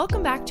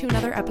Welcome back to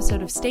another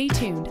episode of Stay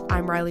Tuned.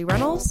 I'm Riley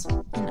Reynolds.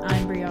 And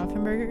I'm Brie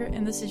Offenberger,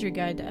 and this is your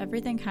guide to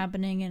everything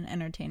happening in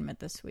entertainment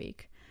this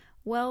week.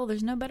 Well,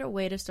 there's no better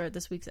way to start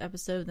this week's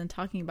episode than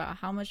talking about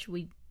how much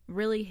we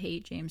really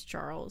hate James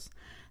Charles.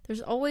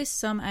 There's always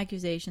some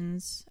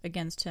accusations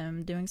against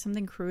him doing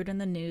something crude in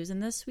the news,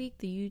 and this week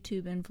the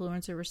YouTube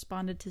influencer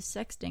responded to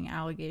sexting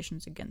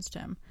allegations against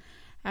him.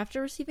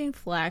 After receiving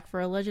flack for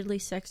allegedly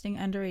sexting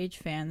underage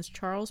fans,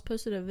 Charles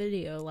posted a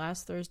video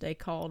last Thursday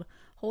called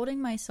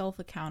 "Holding Myself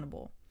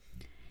Accountable."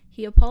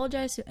 He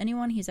apologized to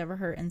anyone he's ever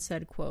hurt and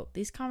said, quote,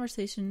 "These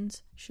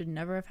conversations should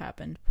never have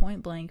happened,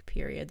 point blank,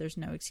 period. There's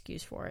no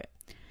excuse for it."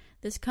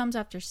 This comes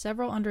after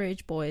several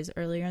underage boys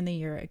earlier in the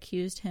year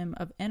accused him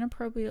of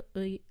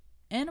inappropriately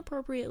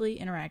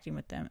interacting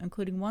with them,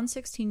 including one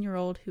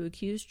 16-year-old who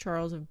accused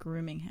Charles of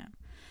grooming him.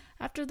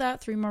 After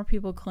that, 3 more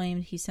people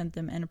claimed he sent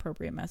them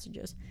inappropriate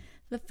messages.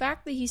 The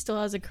fact that he still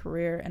has a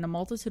career and a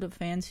multitude of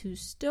fans who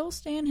still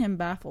stan him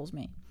baffles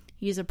me.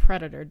 He is a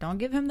predator. Don't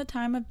give him the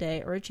time of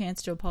day or a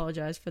chance to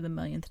apologize for the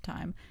millionth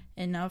time.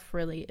 Enough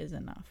really is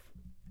enough.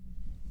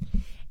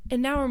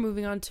 And now we're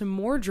moving on to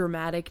more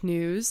dramatic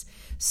news.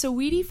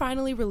 Saweetie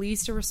finally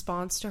released a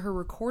response to her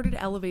recorded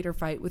elevator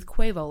fight with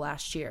Quavo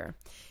last year.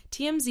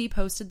 TMZ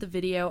posted the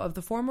video of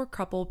the former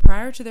couple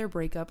prior to their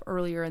breakup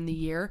earlier in the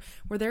year,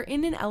 where they're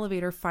in an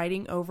elevator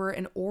fighting over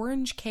an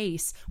orange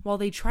case while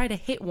they try to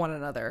hit one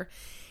another.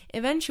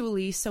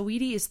 Eventually,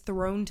 Saweetie is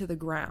thrown to the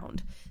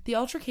ground. The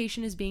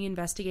altercation is being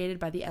investigated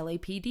by the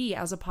LAPD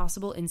as a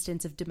possible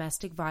instance of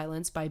domestic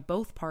violence by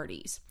both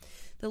parties.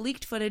 The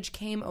leaked footage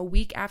came a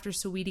week after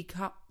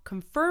Saweetie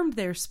confirmed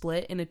their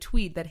split in a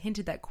tweet that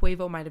hinted that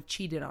Quavo might have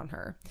cheated on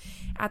her.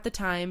 At the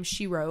time,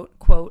 she wrote,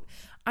 quote,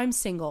 "I'm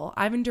single.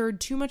 I've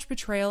endured too much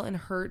betrayal and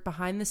hurt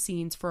behind the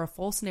scenes for a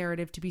false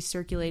narrative to be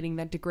circulating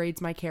that degrades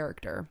my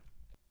character.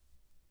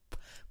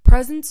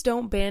 Presents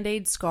don't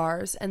band-aid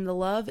scars, and the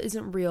love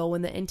isn't real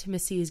when the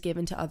intimacy is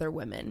given to other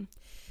women."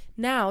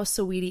 Now,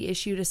 Saweetie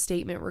issued a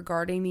statement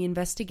regarding the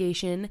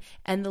investigation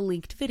and the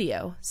leaked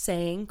video,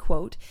 saying,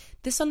 quote,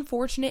 "This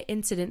unfortunate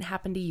incident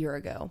happened a year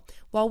ago.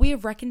 While we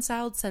have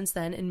reconciled since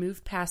then and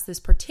moved past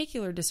this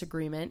particular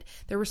disagreement,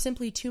 there were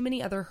simply too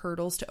many other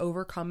hurdles to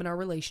overcome in our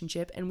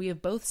relationship, and we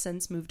have both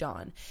since moved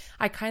on.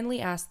 I kindly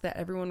ask that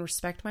everyone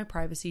respect my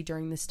privacy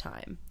during this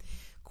time."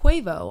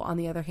 Quavo, on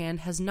the other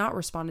hand, has not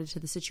responded to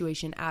the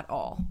situation at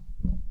all.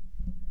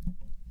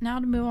 Now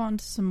to move on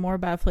to some more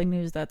baffling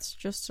news that's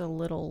just a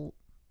little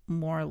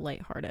more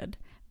lighthearted.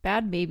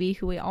 Bad Baby,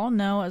 who we all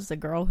know as the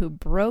girl who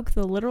broke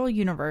the literal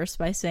universe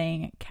by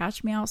saying,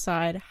 "Catch me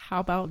outside, how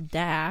about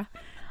da?"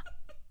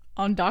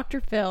 on Dr.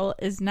 Phil,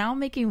 is now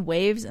making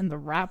waves in the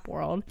rap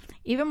world.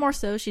 Even more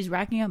so, she's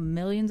racking up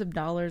millions of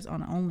dollars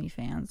on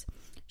OnlyFans.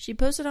 She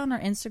posted on her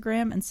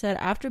Instagram and said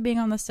after being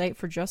on the site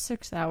for just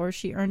 6 hours,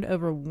 she earned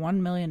over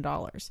 $1 million.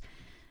 To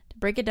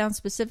break it down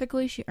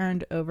specifically, she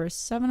earned over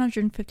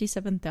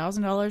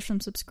 $757,000 from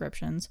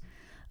subscriptions,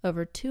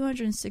 over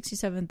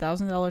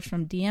 $267,000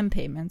 from DM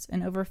payments,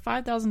 and over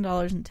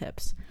 $5,000 in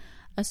tips.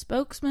 A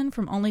spokesman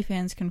from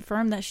OnlyFans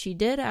confirmed that she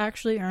did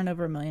actually earn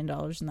over $1 million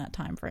in that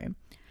time frame.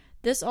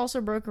 This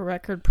also broke a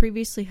record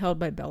previously held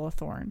by Bella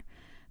Thorne.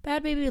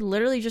 Bad Baby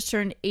literally just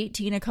turned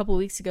 18 a couple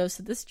weeks ago,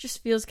 so this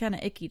just feels kind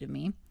of icky to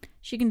me.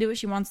 She can do what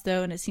she wants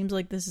though, and it seems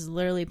like this is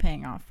literally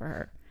paying off for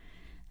her.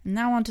 And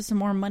now on to some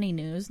more money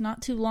news.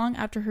 Not too long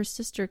after her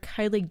sister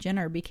Kylie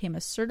Jenner became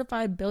a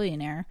certified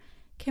billionaire,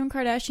 Kim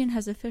Kardashian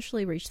has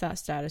officially reached that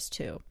status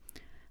too.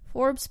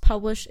 Forbes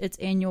published its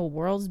annual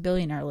World's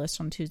Billionaire list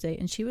on Tuesday,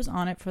 and she was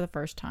on it for the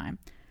first time.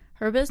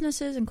 Her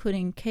businesses,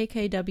 including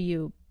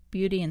KKW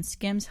Beauty and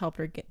Skims, helped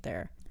her get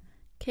there.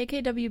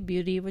 KKW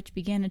Beauty, which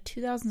began in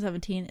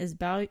 2017, is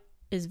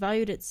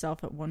valued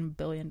itself at $1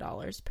 billion.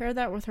 Pair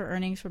that with her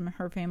earnings from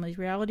her family's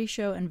reality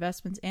show,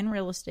 investments, and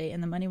real estate,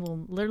 and the money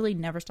will literally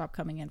never stop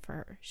coming in for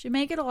her. She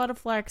may get a lot of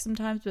flack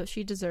sometimes, but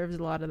she deserves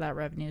a lot of that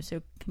revenue,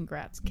 so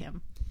congrats,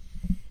 Kim.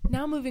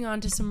 Now moving on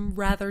to some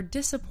rather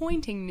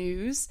disappointing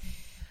news.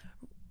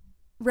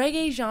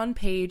 Regé-Jean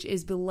Page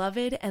is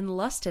beloved and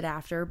lusted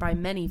after by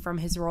many from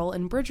his role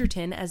in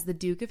Bridgerton as the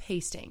Duke of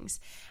Hastings.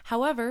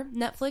 However,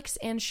 Netflix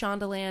and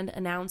Shondaland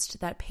announced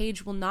that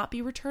Page will not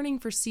be returning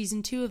for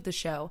season 2 of the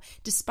show,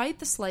 despite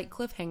the slight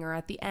cliffhanger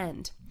at the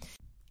end.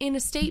 In a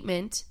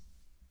statement,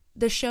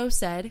 the show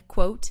said,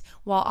 quote,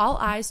 "While all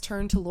eyes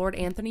turn to Lord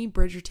Anthony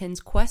Bridgerton's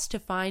quest to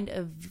find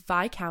a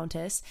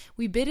Viscountess,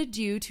 we bid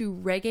adieu to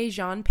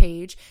Regé-Jean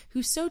Page,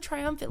 who so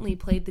triumphantly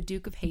played the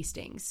Duke of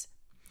Hastings."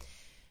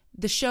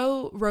 The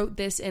show wrote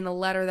this in a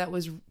letter that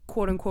was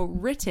quote-unquote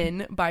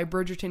written by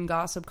Bridgerton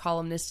gossip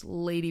columnist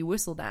Lady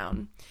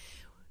Whistledown.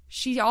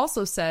 She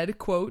also said,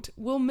 quote,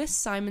 "We'll miss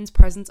Simon's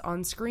presence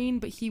on screen,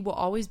 but he will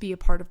always be a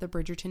part of the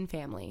Bridgerton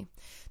family."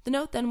 The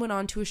note then went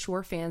on to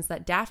assure fans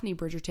that Daphne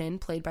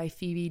Bridgerton, played by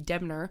Phoebe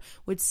Debner,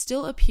 would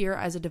still appear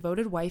as a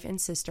devoted wife and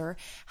sister,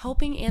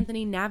 helping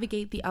Anthony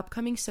navigate the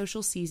upcoming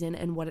social season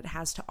and what it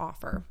has to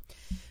offer.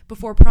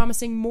 Before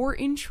promising more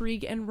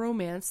intrigue and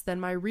romance than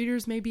my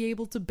readers may be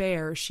able to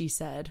bear, she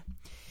said.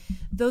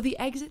 Though the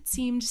exit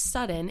seemed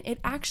sudden, it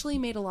actually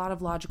made a lot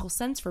of logical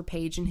sense for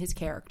Paige and his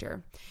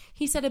character.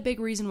 He said a big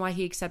reason why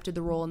he accepted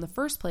the role in the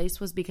first place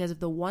was because of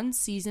the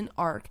one-season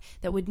arc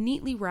that would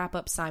neatly wrap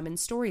up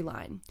Simon's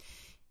storyline.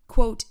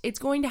 Quote, "It's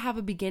going to have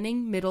a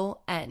beginning,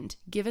 middle, end.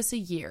 Give us a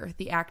year,"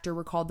 the actor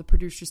recalled the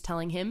producers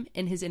telling him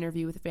in his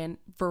interview with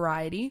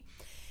Variety.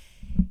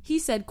 He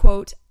said,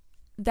 quote,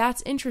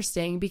 "That's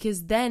interesting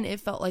because then it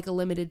felt like a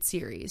limited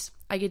series.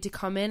 I get to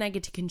come in, I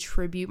get to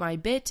contribute my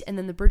bit, and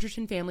then the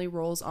Bridgerton family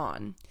rolls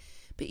on."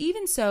 But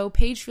even so,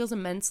 Paige feels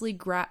immensely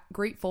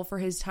grateful for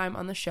his time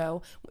on the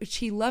show, which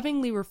he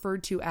lovingly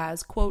referred to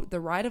as, quote, "the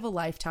ride of a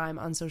lifetime"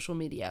 on social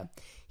media.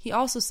 He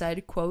also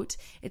said, quote,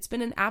 "It's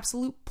been an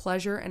absolute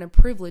pleasure and a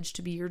privilege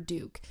to be your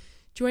Duke.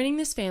 Joining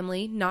this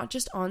family, not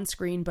just on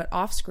screen, but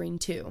off screen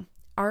too.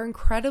 Our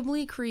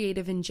incredibly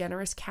creative and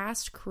generous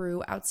cast,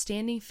 crew,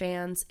 outstanding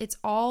fans, it's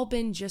all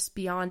been just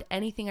beyond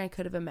anything I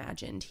could have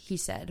imagined," he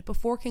said,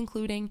 before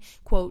concluding,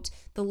 quote,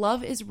 "The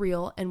love is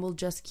real and will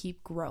just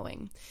keep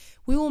growing.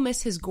 We will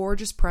miss his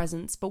gorgeous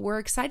presence, but we're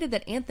excited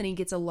that Anthony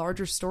gets a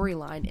larger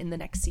storyline in the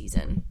next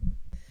season."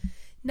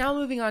 Now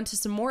moving on to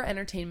some more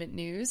entertainment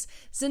news.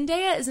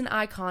 Zendaya is an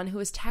icon who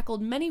has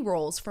tackled many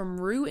roles from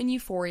Rue in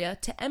Euphoria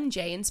to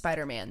MJ in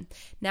Spider-Man.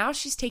 Now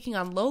she's taking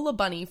on Lola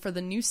Bunny for the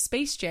new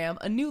Space Jam,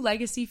 A New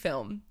Legacy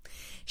film.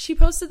 She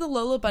posted the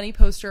Lola Bunny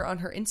poster on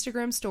her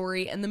Instagram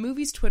story, and the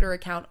movie's Twitter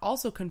account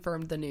also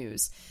confirmed the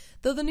news.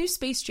 Though the new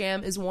Space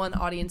Jam is one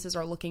audiences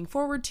are looking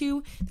forward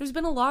to, there's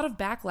been a lot of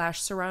backlash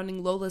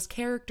surrounding Lola's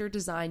character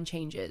design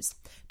changes.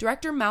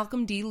 Director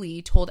Malcolm D.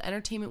 Lee told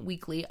Entertainment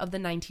Weekly of the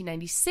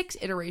 1996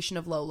 iteration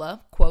of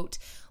Lola, quote,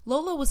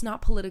 "Lola was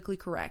not politically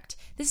correct.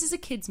 This is a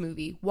kid's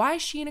movie. Why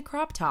is she in a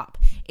crop top?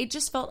 It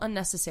just felt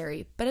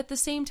unnecessary, but at the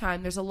same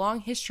time, there's a long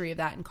history of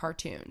that in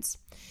cartoons."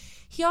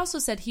 He also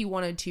said he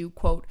wanted to,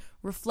 quote,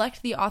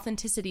 "reflect the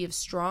authenticity of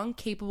strong,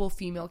 capable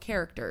female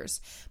characters."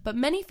 But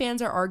many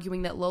fans are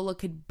arguing that Lola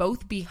could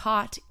both be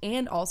hot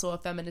and also a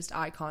feminist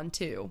icon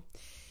too.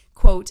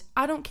 Quote,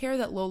 "I don't care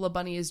that Lola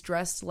Bunny is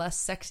dressed less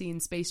sexy in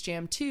Space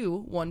Jam 2,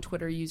 one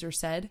Twitter user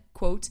said,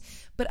 quote,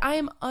 "but I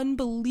am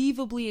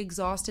unbelievably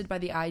exhausted by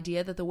the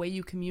idea that the way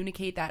you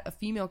communicate that a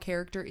female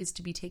character is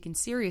to be taken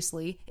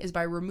seriously is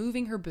by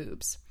removing her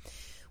boobs.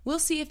 We'll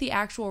see if the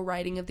actual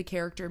writing of the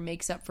character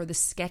makes up for the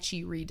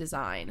sketchy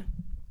redesign."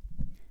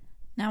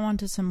 Now on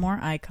to some more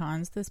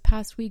icons. This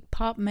past week,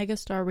 pop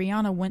megastar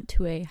Rihanna went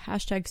to a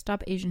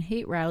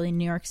 #StopAsianHate rally in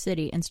New York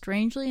City, and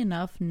strangely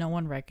enough, no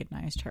one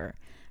recognized her.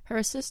 Her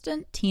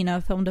assistant, Tina,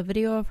 filmed a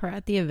video of her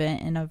at the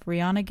event and of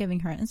Rihanna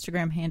giving her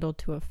Instagram handle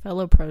to a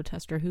fellow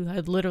protester who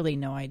had literally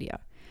no idea.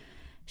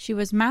 She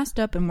was masked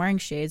up and wearing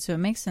shades, so it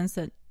makes sense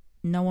that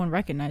no one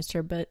recognized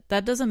her, but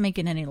that doesn't make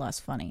it any less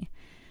funny.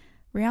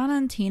 Rihanna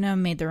and Tina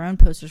made their own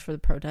posters for the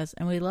protest,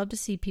 and we love to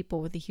see people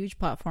with a huge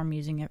platform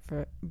using it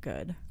for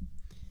good.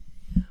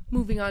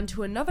 Moving on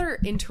to another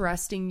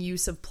interesting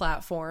use of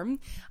platform,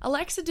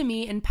 Alexa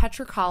Demie and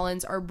Petra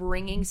Collins are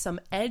bringing some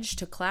edge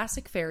to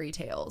classic fairy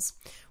tales.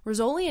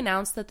 Rizzoli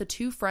announced that the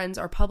two friends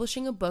are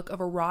publishing a book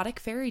of erotic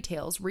fairy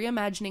tales,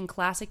 reimagining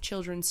classic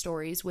children's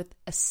stories with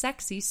a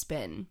sexy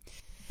spin.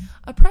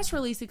 A press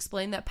release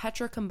explained that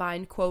Petra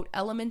combined, quote,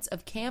 elements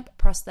of camp,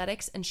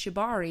 prosthetics, and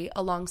shibari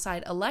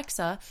alongside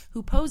Alexa,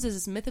 who poses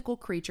as mythical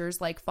creatures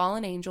like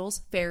fallen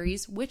angels,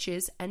 fairies,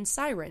 witches, and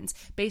sirens,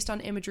 based on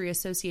imagery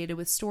associated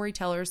with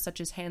storytellers such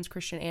as Hans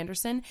Christian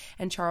Andersen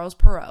and Charles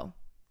Perrault.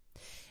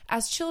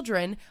 As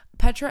children,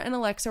 Petra and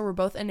Alexa were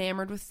both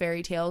enamored with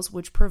fairy tales,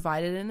 which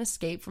provided an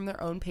escape from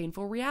their own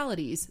painful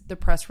realities, the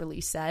press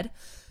release said.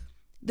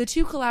 The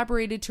two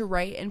collaborated to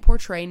write and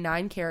portray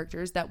 9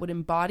 characters that would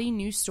embody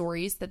new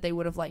stories that they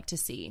would have liked to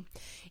see.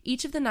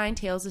 Each of the 9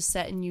 tales is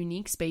set in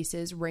unique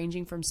spaces,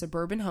 ranging from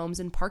suburban homes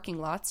and parking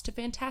lots to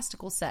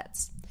fantastical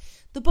sets.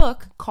 The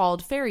book,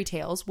 called Fairy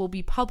Tales, will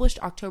be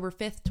published October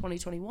 5th,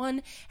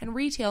 2021, and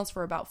retails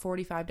for about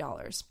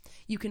 $45.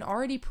 You can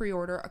already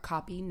pre-order a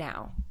copy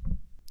now.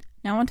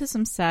 Now on to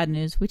some sad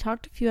news. We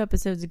talked a few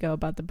episodes ago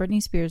about the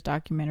Britney Spears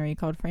documentary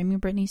called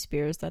Framing Britney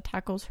Spears that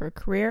tackles her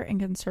career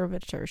and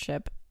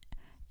conservatorship,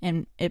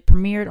 and it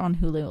premiered on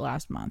Hulu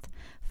last month.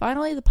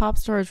 Finally, the pop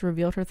star has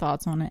revealed her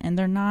thoughts on it, and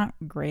they're not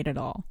great at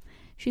all.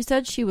 She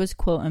said she was,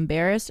 quote,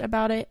 embarrassed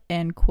about it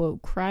and,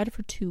 quote, cried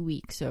for 2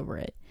 weeks over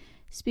it.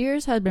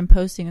 Spears had been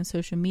posting on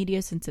social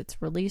media since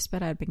its release,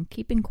 but had been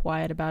keeping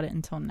quiet about it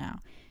until now.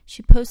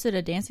 She posted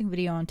a dancing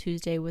video on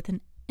Tuesday with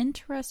an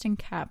interesting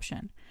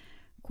caption.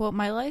 Quote,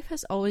 "My life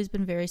has always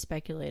been very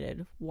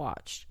speculated,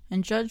 watched,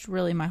 and judged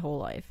really my whole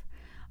life.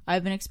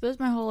 I've been exposed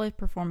my whole life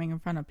performing in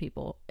front of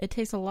people. It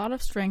takes a lot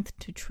of strength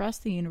to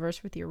trust the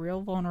universe with your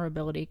real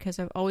vulnerability because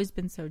I've always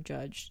been so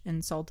judged,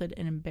 insulted,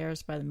 and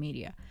embarrassed by the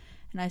media.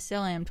 And I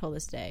still am till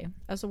this day.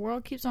 As the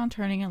world keeps on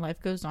turning and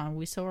life goes on,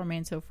 we still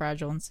remain so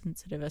fragile and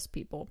sensitive as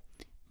people.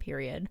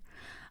 Period."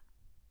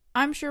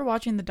 I'm sure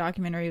watching the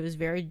documentary was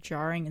very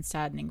jarring and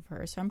saddening for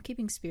her, so I'm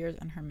keeping Spears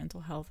and her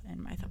mental health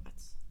in my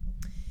thoughts.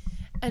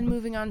 And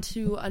moving on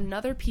to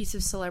another piece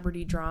of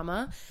celebrity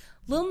drama,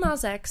 Lil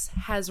Nas X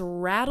has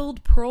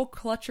rattled pearl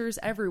clutchers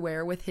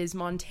everywhere with his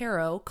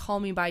Montero Call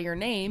Me By Your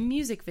Name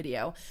music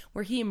video,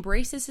 where he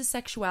embraces his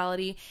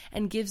sexuality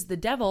and gives the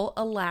devil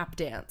a lap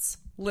dance,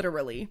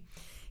 literally.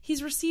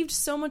 He's received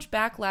so much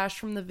backlash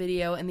from the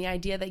video and the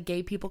idea that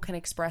gay people can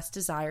express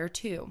desire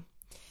too.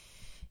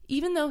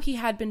 Even though he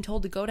had been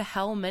told to go to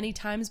hell many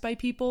times by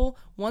people,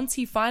 once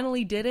he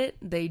finally did it,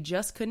 they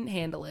just couldn't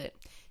handle it.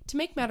 To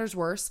make matters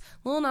worse,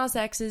 Lil Nas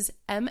X's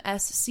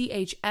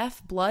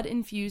MSCHF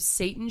blood-infused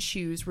Satan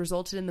shoes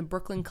resulted in the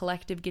Brooklyn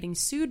Collective getting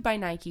sued by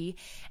Nike,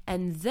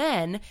 and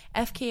then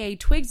FKA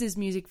Twigs'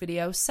 music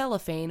video,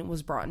 Cellophane,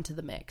 was brought into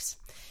the mix.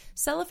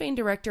 Cellophane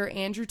director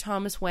Andrew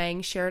Thomas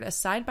Wang shared a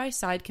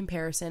side-by-side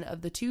comparison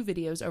of the two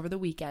videos over the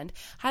weekend,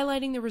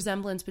 highlighting the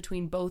resemblance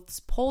between both's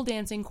pole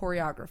dancing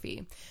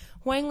choreography.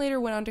 Wang later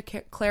went on to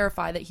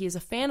clarify that he is a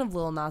fan of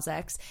Lil Nas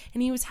X,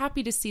 and he was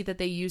happy to see that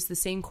they used the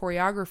same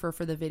choreographer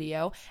for the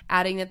video,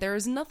 adding that there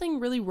is nothing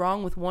really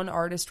wrong with one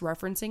artist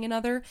referencing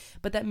another,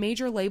 but that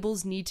major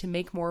labels need to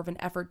make more of an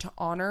effort to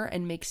honor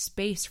and make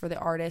space for the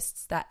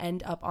artists that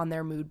end up on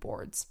their mood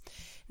boards.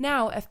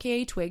 Now,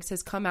 FKA Twigs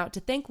has come out to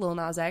thank Lil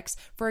Nas X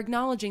for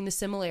acknowledging the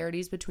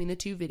similarities between the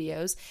two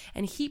videos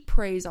and heap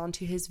praise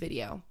onto his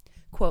video.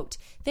 Quote,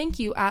 "Thank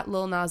you at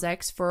Lil Nas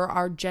X for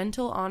our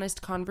gentle,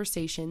 honest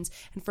conversations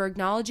and for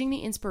acknowledging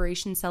the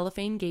inspiration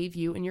Cellophane gave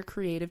you and your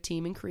creative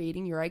team in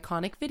creating your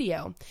iconic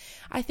video.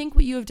 I think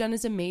what you have done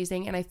is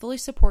amazing, and I fully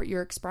support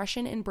your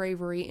expression and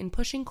bravery in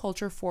pushing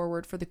culture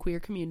forward for the queer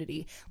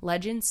community.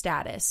 Legend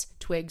status,"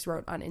 Twigs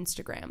wrote on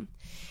Instagram.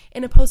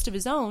 In a post of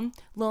his own,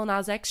 Lil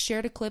Nas X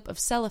shared a clip of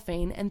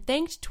Cellophane and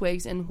thanked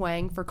Twigs and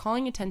Wang for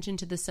calling attention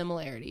to the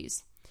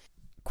similarities.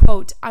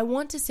 Quote, "I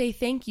want to say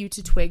thank you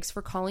to Twigs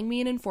for calling me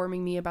and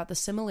informing me about the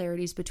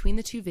similarities between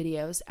the two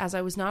videos, as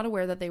I was not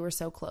aware that they were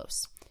so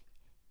close.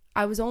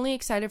 I was only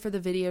excited for the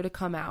video to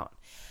come out.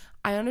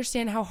 I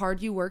understand how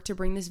hard you work to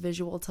bring this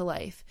visual to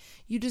life.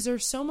 You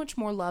deserve so much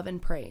more love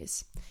and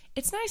praise.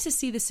 It's nice to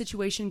see the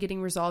situation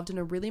getting resolved in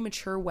a really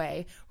mature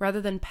way,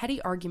 rather than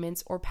petty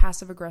arguments or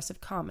passive-aggressive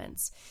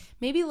comments.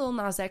 Maybe Lil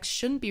Nas X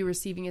shouldn't be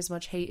receiving as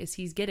much hate as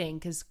he's getting,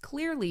 because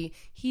clearly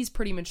he's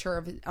pretty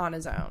mature on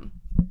his own."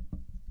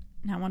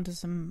 Now on to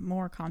some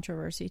more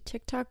controversy.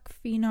 TikTok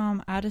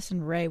phenom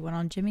Addison Rae went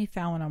on Jimmy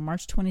Fallon on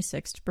March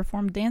 26th to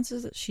perform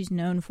dances that she's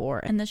known for,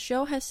 and the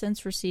show has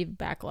since received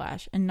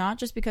backlash, and not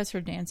just because her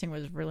dancing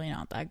was really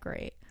not that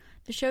great.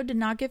 The show did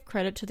not give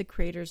credit to the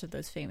creators of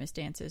those famous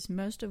dances,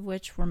 most of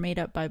which were made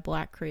up by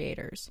black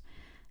creators.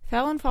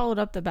 Fallon followed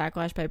up the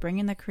backlash by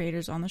bringing the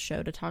creators on the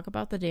show to talk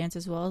about the dance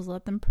as well as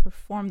let them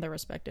perform their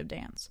respective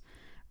dance.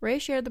 Rae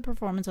shared the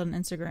performance on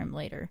Instagram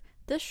later.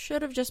 "This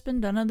should have just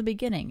been done in the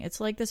beginning. It's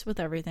like this with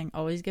everything.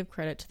 Always give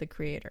credit to the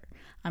creator.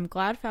 I'm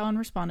glad Fallon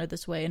responded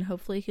this way, and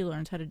hopefully he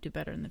learns how to do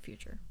better in the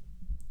future."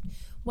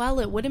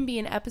 Well, it wouldn't be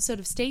an episode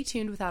of Stay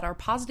Tuned without our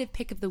positive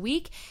pick of the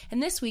week,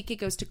 and this week it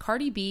goes to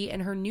Cardi B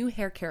and her new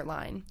hair care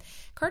line.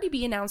 Cardi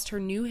B announced her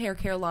new hair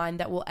care line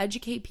that will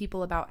educate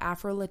people about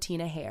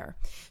Afro-Latina hair.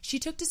 She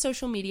took to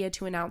social media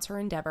to announce her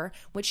endeavor,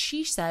 which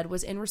she said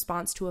was in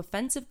response to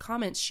offensive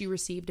comments she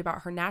received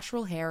about her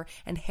natural hair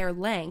and hair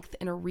length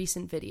in a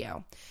recent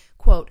video.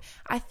 Quote,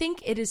 "I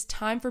think it is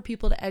time for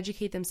people to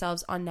educate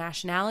themselves on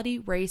nationality,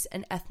 race,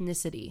 and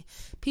ethnicity.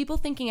 People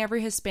thinking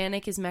every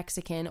Hispanic is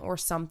Mexican or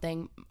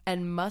something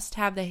and must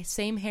have the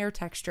same hair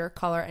texture,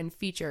 color, and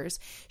features."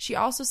 She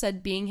also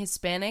said being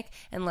Hispanic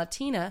and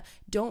Latina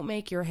don't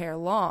make your hair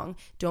long,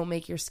 don't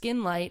make your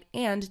skin light,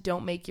 and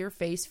don't make your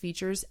face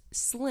features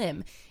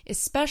slim,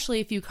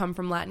 especially if you come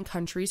from Latin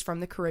countries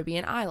from the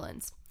Caribbean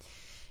islands.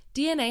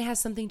 DNA has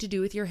something to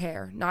do with your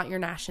hair, not your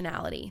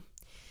nationality.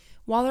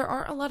 While there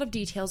aren't a lot of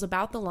details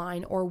about the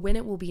line or when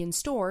it will be in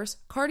stores,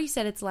 Cardi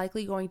said it's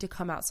likely going to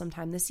come out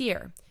sometime this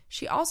year.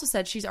 She also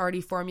said she's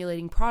already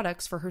formulating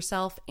products for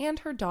herself and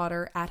her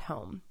daughter at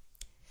home.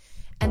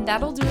 And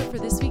that'll do it for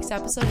this week's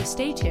episode of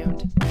Stay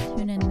Tuned.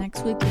 Tune in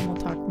next week and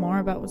we'll talk more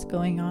about what's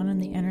going on in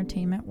the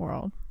entertainment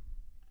world.